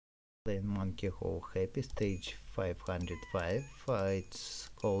playing Monkey Who Happy, stage 505. It's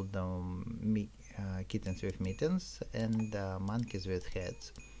called Kittens with Mittens and Monkeys with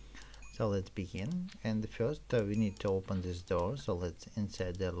Heads. So let's begin. And first we need to open this door, so let's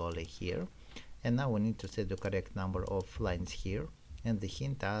insert the lolly here. And now we need to set the correct number of lines here. And the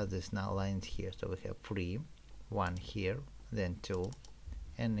hint are these now lines here. So we have 3, 1 here, then 2,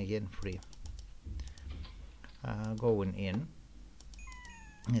 and again 3. Going in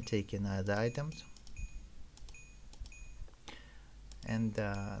and taking other items. And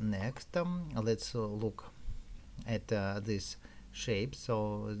next let's look at this shape.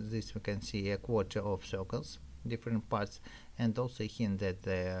 So this we can see a quarter of circles, different parts, and also a hint that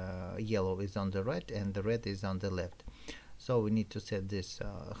the yellow is on the right and the red is on the left. So we need to set this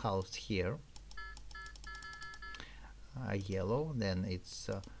halves here. Yellow, then it's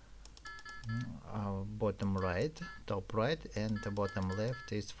bottom right, top right, and the bottom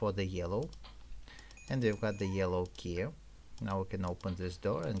left is for the yellow. And we've got the yellow key. Now we can open this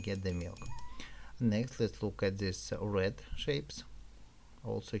door and get the milk. Next, let's look at these red shapes.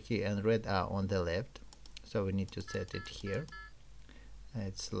 Also here and red are on the left, so we need to set it here.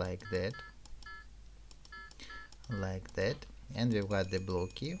 It's like that, and we've got the blue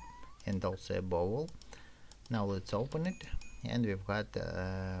key and also a bowl. Now let's open it, and we've got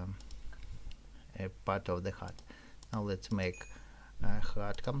a part of the heart. Now let's make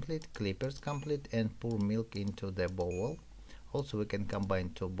heart complete, clippers complete, and pour milk into the bowl. Also we can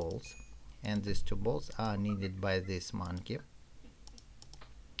combine two bowls, and these two bowls are needed by this monkey.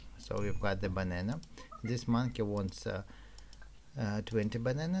 So we've got the banana. This monkey wants 20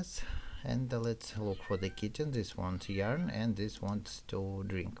 bananas, and let's look for the kitten. This wants yarn and this wants to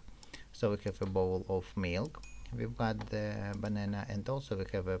drink. So we have a bowl of milk, we've got the banana, and also we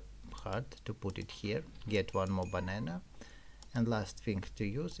have a heart to put it here. Get one more banana, and last thing to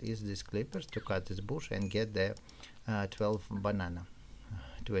use is these clippers to cut this bush and get the 20 banana.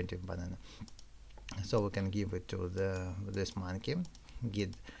 So we can give it to this monkey,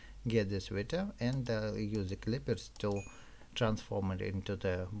 get the sweater, and use the clippers to transform it into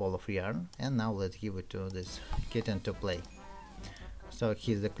the ball of yarn. And now let's give it to this kitten to play. So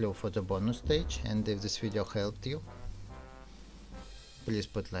here's the clue for the bonus stage, and if this video helped you, please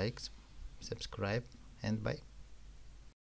put likes, subscribe, and bye.